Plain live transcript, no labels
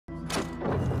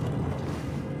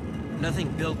Nothing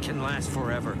built can last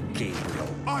forever, Gabriel.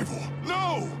 Ivor,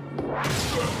 no!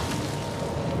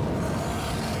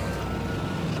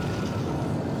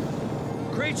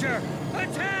 Creature,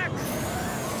 attack!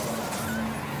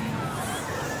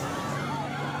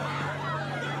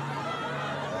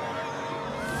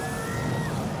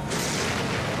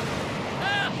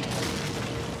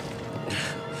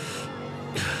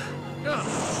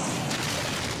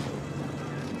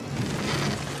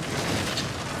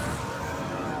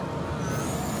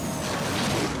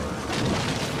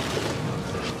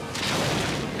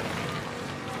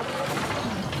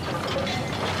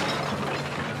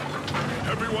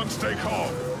 Everyone stay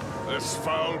calm. This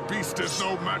foul beast is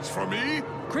no match for me.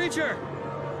 Creature,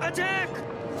 attack!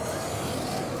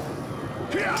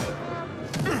 Here!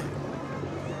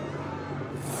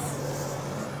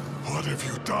 What have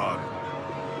you done?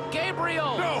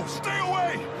 Gabriel! No, stay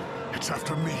away! It's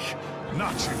after me,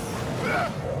 not you.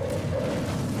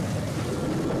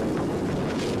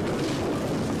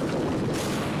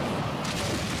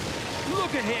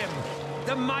 Look at him!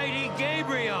 The mighty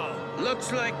Gabriel!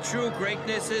 Looks like true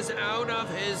greatness is out of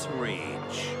his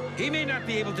reach. He may not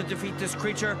be able to defeat this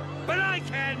creature, but I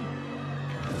can!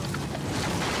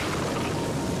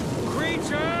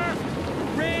 Creature,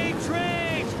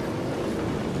 retreat!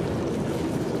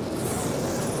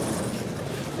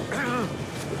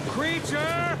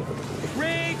 Creature,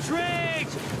 retreat!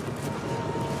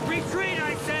 Retreat,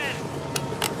 I said!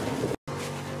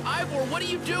 Ivor, what are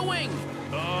you doing?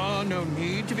 Oh, no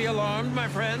need to be alarmed, my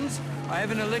friends. I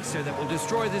have an elixir that will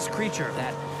destroy this creature.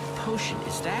 That potion,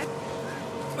 is that?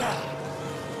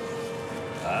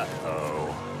 Uh-oh.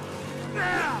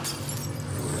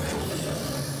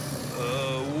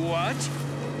 What?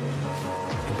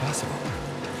 Impossible.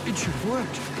 It should have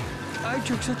worked. I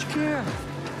took such care.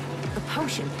 The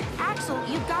potion. Axel,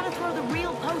 you've got to throw the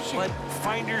real potion. But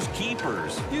finders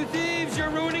keepers. You thieves, you're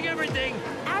ruining everything.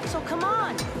 Axel, come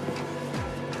on.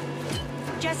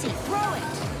 Jesse, throw it.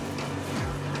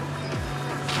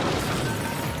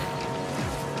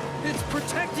 It's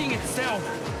protecting itself.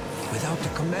 Without the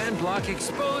command block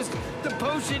exposed, the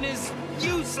potion is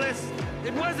useless.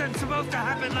 It wasn't supposed to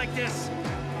happen like this.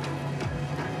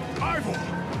 Ivor!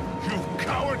 You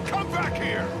coward, come back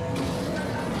here!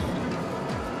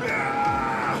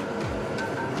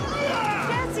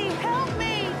 Jesse, help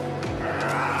me!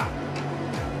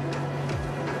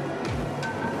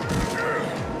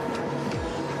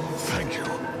 Thank you.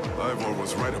 Ivor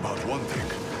was right about one thing.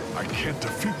 I can't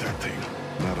defeat that thing.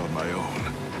 Not on my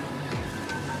own.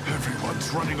 Everyone's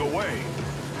running away.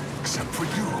 Except for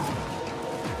you.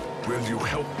 Will you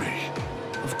help me?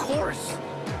 Of course.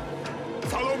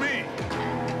 Follow me!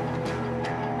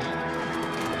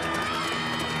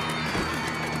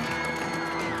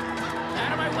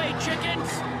 Out of my way,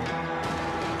 chickens!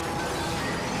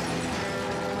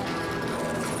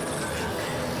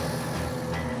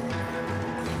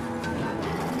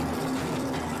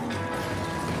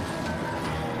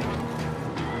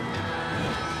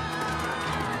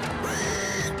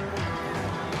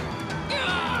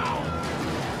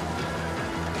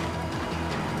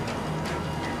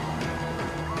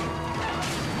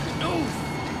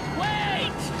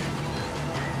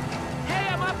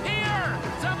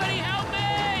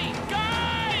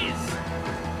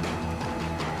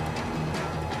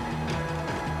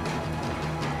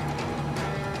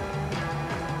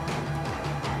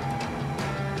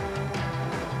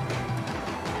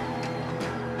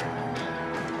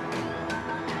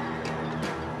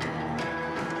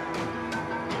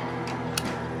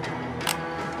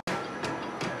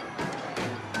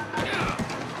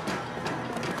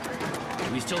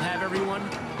 Still have everyone?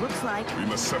 Looks like. We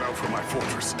must set out for my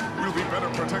fortress. We'll be better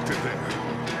protected there.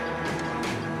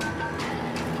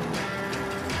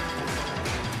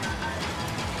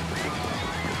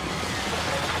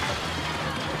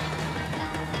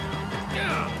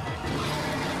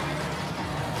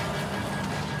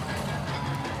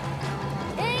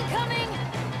 Incoming!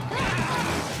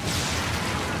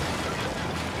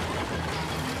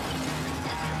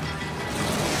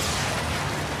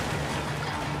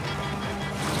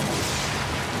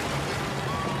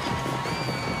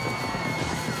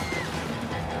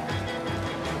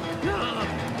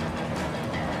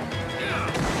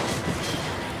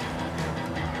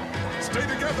 Stay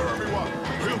together, everyone!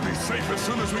 We'll be safe as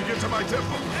soon as we get to my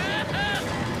temple.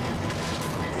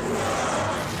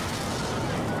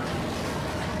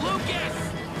 Lucas!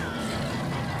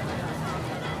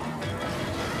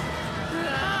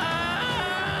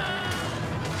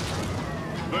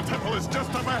 The temple is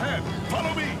just up ahead.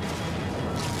 Follow me!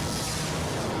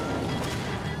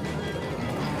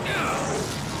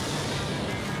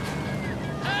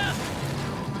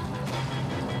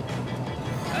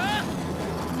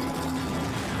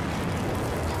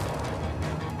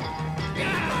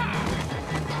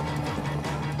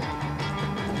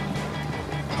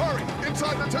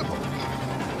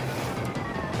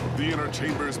 The inner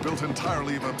chamber is built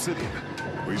entirely of obsidian.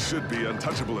 We should be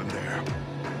untouchable in there.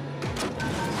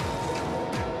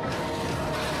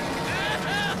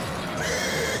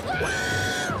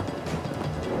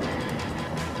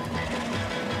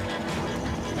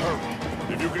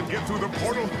 Hurry. If you can get through the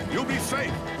portal, you'll be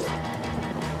safe.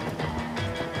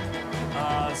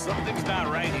 Something's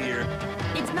not right here.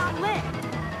 It's not lit.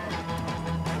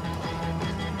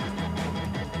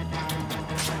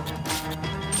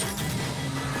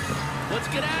 Let's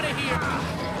get out of here!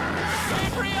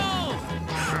 Gabriel!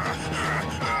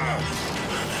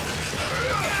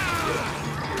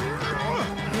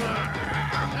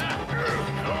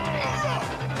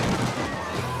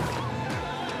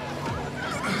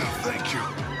 Thank you.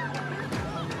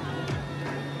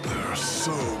 There are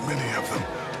so many of them.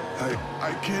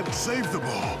 I can't save them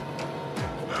all.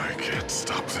 I can't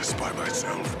stop this by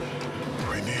myself.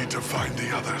 We need to find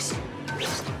the others.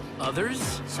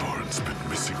 Others? Soren's been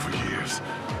missing for years.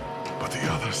 But the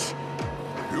others,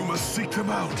 you must seek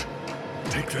them out.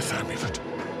 Take this amulet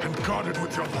and guard it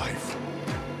with your life.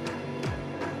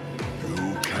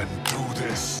 You can do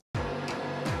this.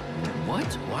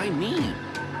 What? Why me?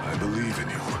 I believe in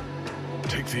you.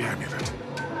 Take the amulet.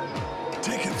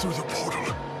 Take it through the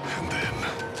portal, and then...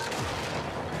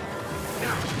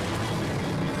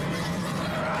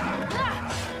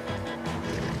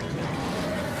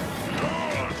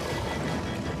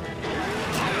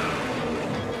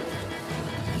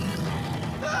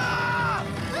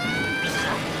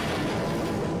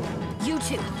 You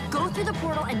two, go through the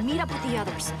portal and meet up with the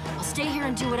others. I'll stay here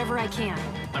and do whatever I can.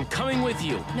 I'm coming with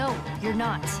you. No, you're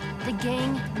not. The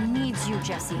gang needs you,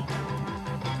 Jesse.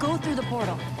 Go through the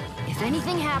portal. If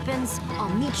anything happens, I'll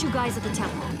meet you guys at the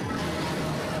temple.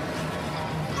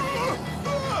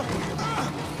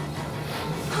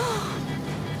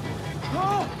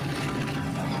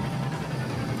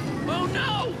 Oh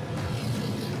no!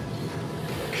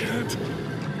 Can't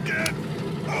get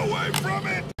away from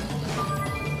it!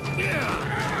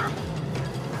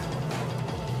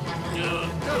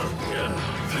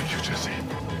 Thank you, Jesse.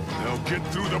 Now get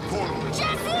through the portal.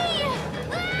 Jesse!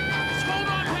 Hold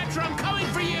on, Petra, I'm coming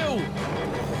for you!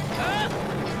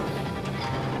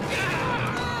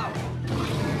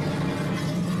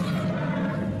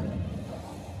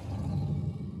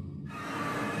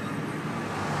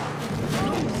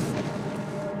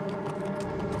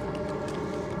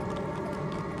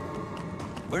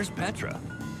 Where's Petra?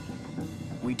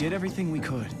 We did everything we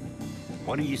could.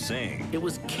 What are you saying? It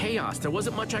was chaos. There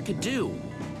wasn't much I could do.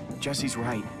 Jesse's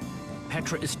right.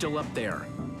 Petra is still up there.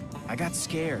 I got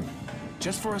scared.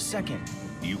 Just for a second.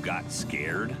 You got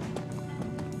scared?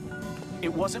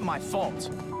 It wasn't my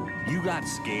fault. You got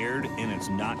scared and it's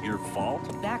not your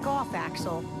fault? Back off,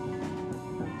 Axel.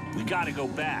 We gotta go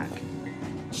back.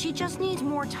 She just needs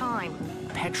more time.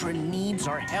 Petra needs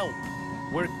our help.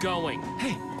 We're going.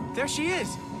 Hey, there she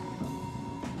is!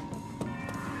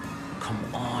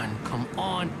 Come on, come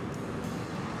on.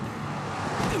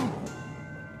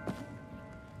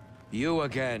 You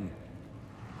again.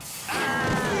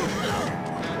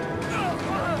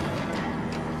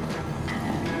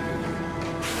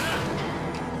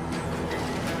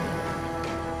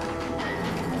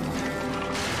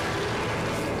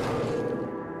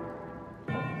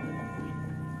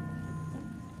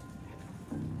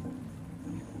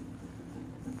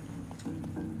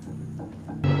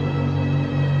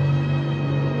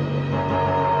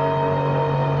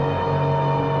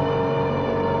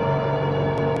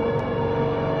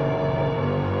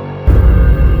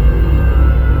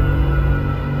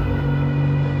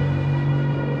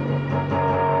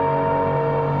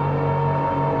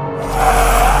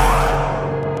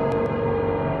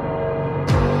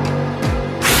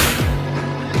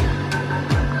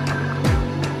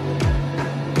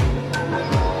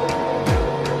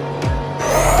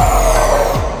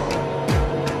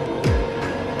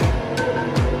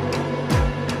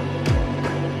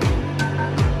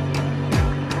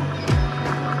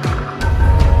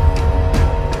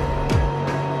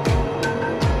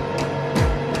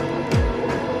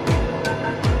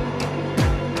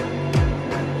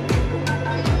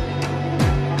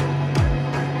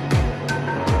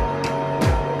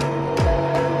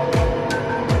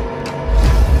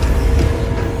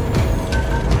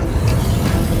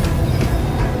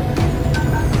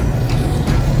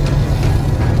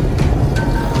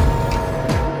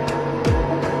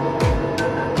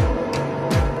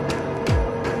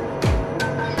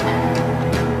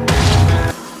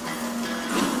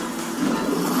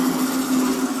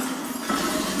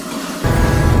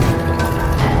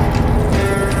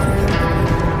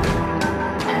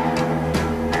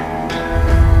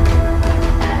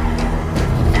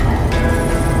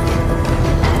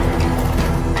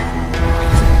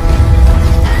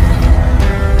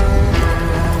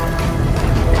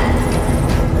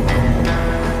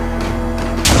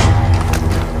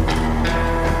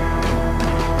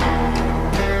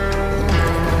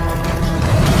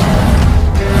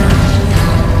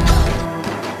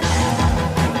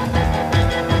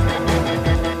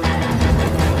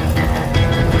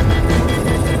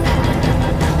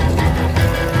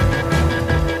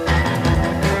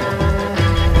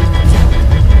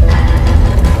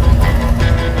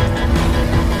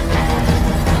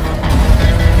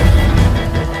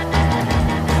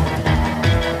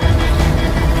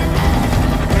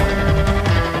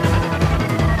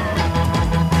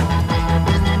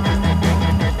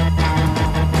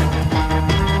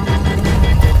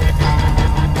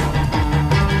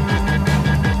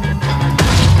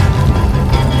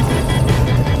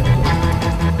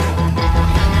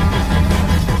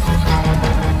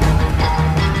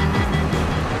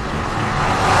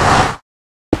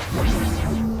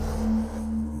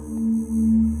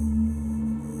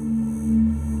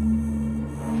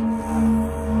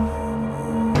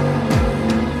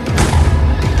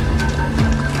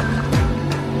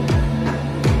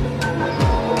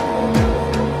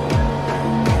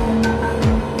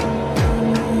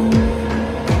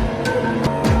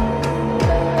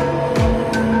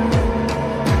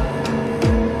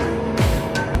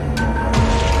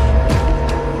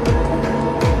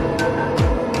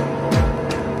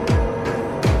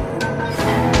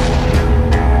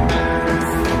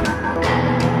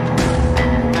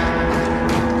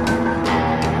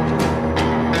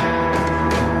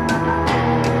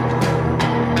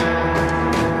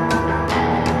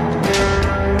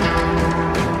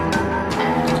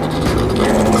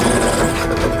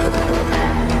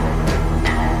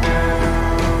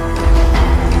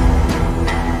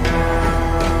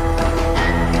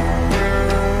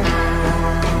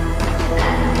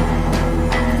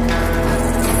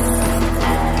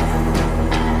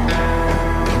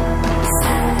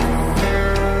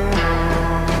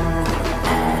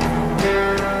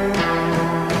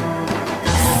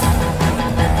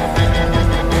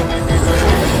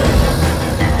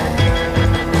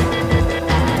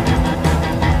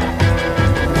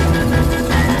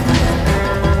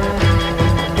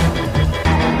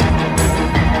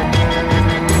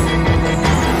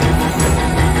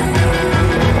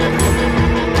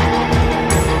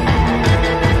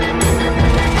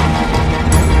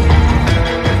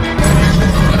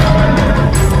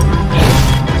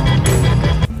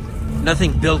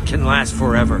 Nothing built can last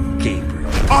forever, Gabriel.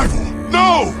 Ivor,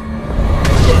 no!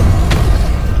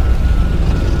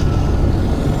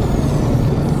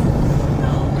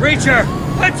 Creature,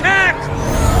 attack!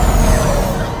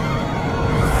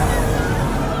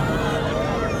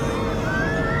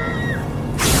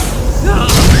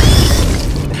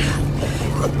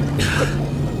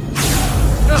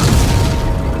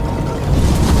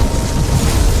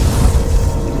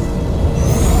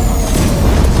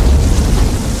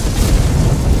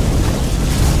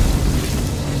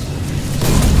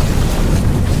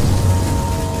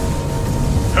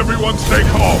 Everyone stay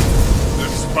calm.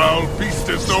 This foul beast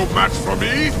is no match for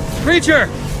me. Creature,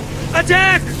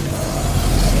 attack!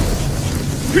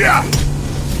 Yeah!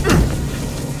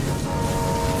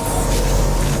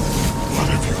 What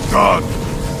have you done?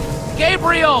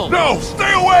 Gabriel! No,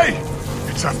 stay away!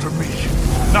 It's after me,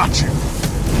 not you.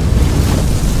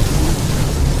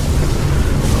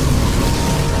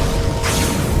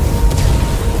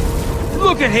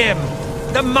 Look at him!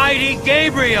 The mighty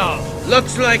Gabriel!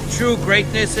 Looks like true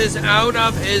greatness is out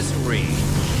of his reach.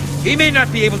 He may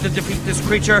not be able to defeat this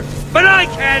creature, but I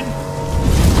can!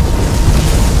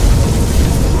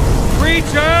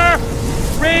 Creature,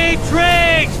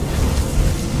 retreat!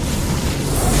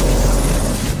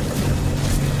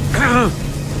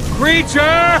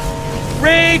 Creature,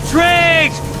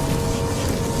 retreat!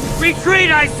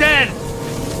 Retreat, I said!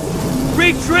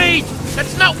 Retreat!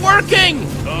 That's not working!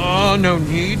 Oh, no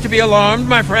need to be alarmed,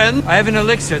 my friend. I have an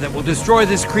elixir that will destroy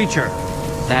this creature.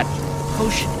 That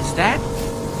potion, is that?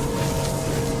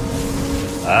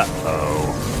 Uh-oh.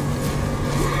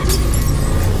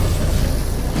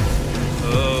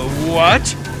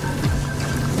 What?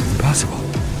 Impossible.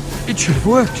 It should have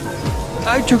worked.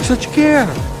 I took such care.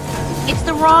 It's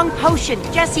the wrong potion.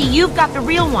 Jesse, you've got the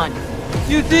real one.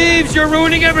 You thieves, you're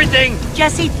ruining everything!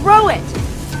 Jesse, throw it!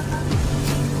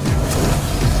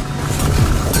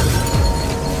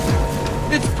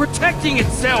 It's protecting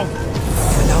itself!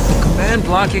 Without the command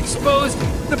block exposed,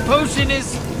 the potion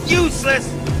is useless!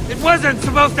 It wasn't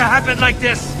supposed to happen like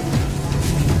this!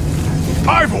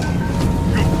 Ivor!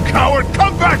 You coward,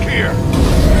 come back here!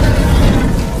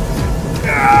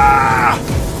 Ah!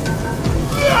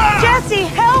 Ah! Jesse,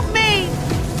 help me!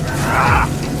 Ah!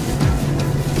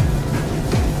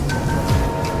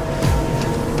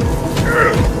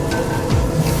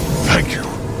 Thank you.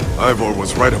 Ivor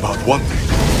was right about one thing.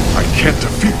 I can't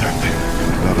defeat that thing.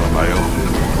 Not on my own.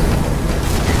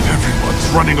 Everyone's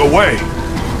running away.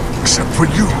 Except for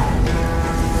you.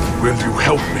 Will you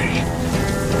help me?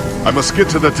 I must get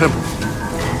to the temple.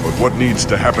 But what needs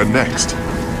to happen next?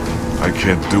 I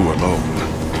can't do alone.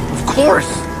 Of course!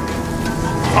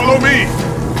 Follow me!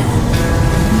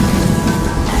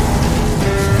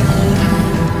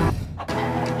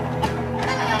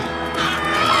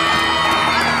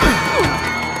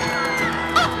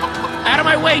 Out of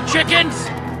my way, chickens!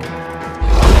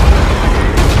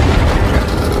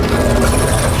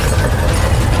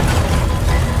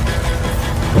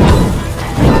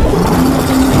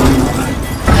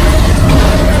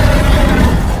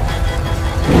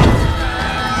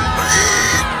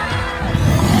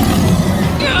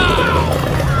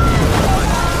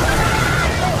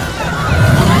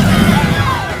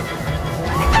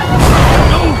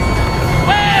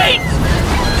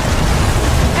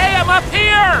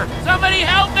 Somebody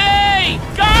help me!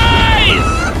 Guys!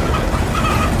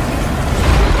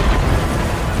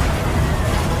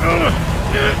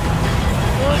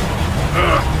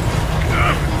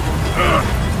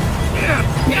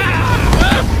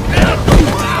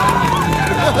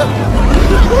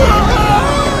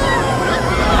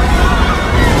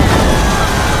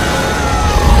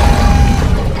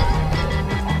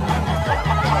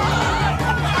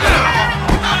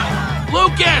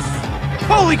 Lucas!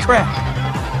 Holy crap!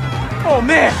 Oh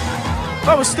man! If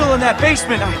I was still in that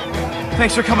basement,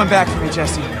 Thanks for coming back for me,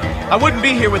 Jesse. I wouldn't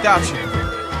be here without you.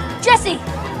 Jesse!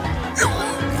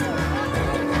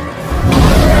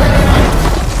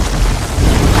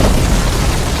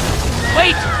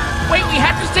 Wait! Wait, we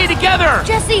have to stay together!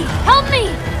 Jesse, help me!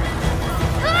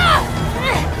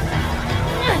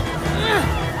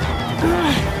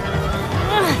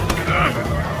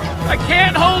 I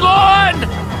can't hold on!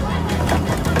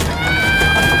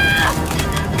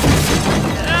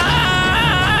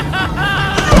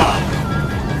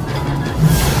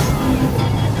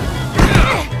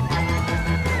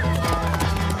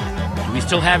 Do we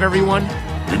still have everyone?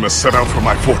 We must set out for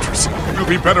my fortress. You'll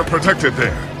be better protected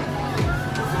there.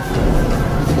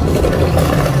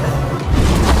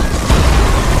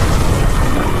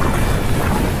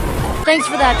 Thanks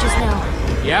for that just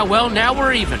now. Yeah, well, now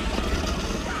we're even.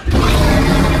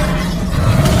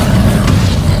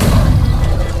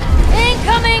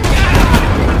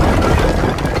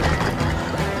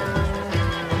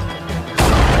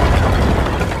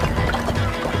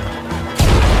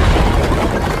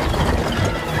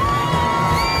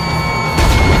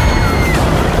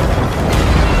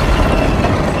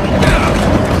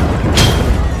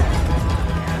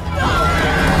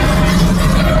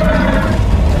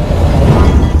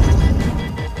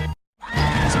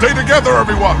 together,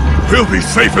 everyone! We'll be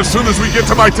safe as soon as we get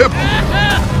to my temple!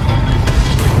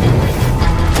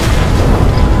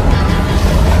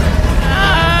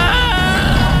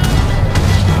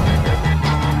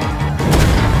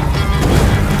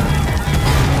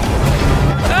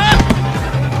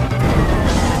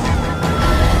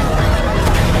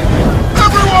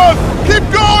 Everyone!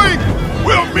 Keep going!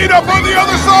 We'll meet up on the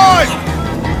other side!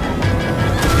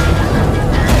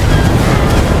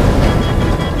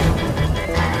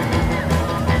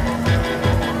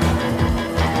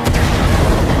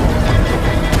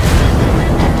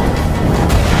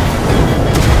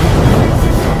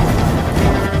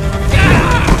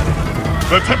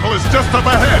 The temple is just up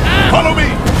ahead! Follow me!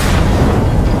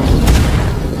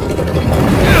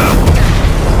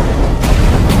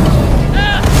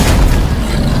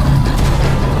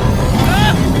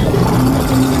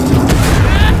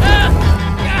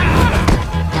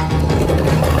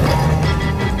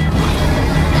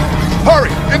 Hurry!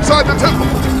 Inside the temple!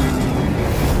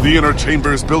 The inner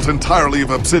chamber is built entirely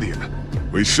of obsidian.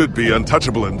 We should be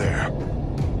untouchable in there.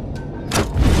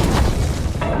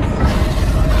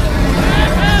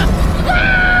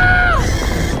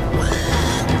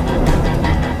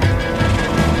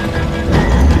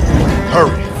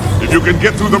 Hurry! If you can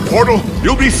get through the portal,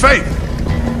 you'll be safe!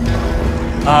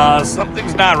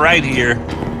 Something's not right here.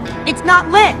 It's not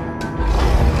lit.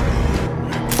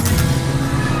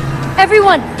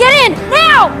 Everyone, get in,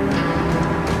 now!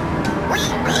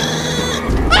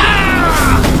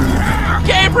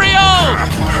 Gabriel!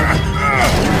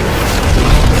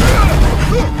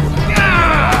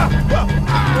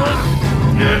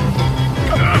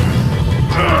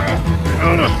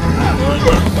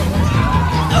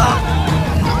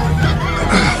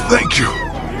 Thank you.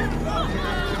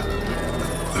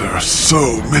 There are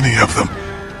so many of them.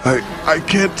 I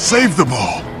can't save them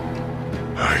all.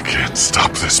 I can't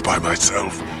stop this by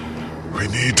myself. We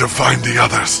need to find the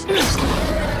others.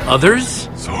 Others?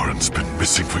 Soren's been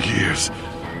missing for years.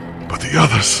 But the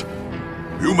others,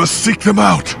 you must seek them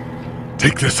out.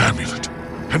 Take this amulet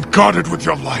and guard it with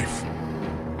your life.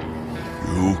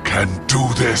 You can do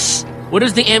this. What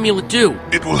does the amulet do?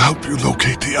 It will help you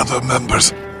locate the other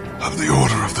members of the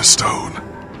Order of the Stone.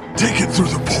 Take it through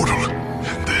the portal,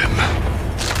 and then...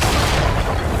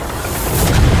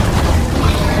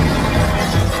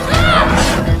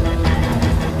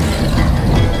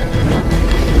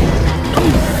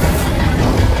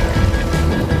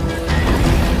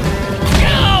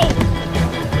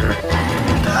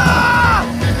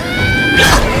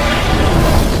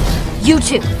 You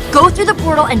two, go through the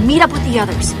portal and meet up with the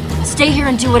others. I'll stay here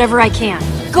and do whatever I can.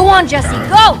 Go on, Jesse,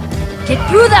 go! Get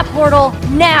through that portal,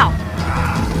 now!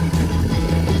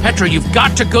 Petra, you've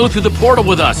got to go through the portal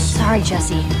with us. Sorry,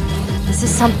 Jesse. This is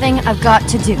something I've got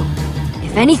to do.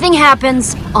 If anything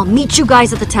happens, I'll meet you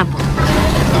guys at the temple.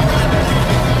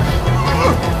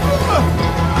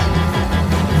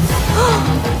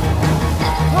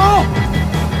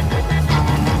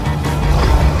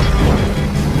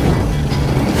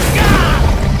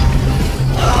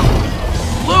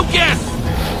 Lucas!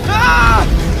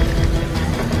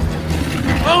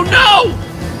 Oh no!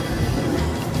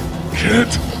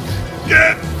 Can't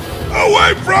get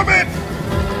away from it!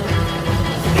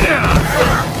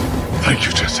 Thank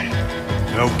you, Jesse.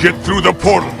 Now get through the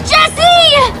portal.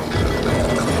 Jesse!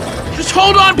 Just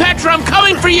hold on, Petra, I'm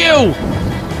coming for you!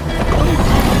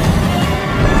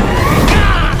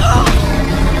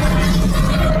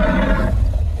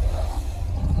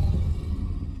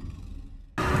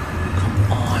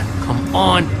 Come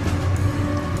on.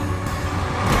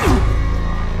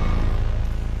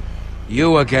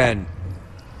 You again.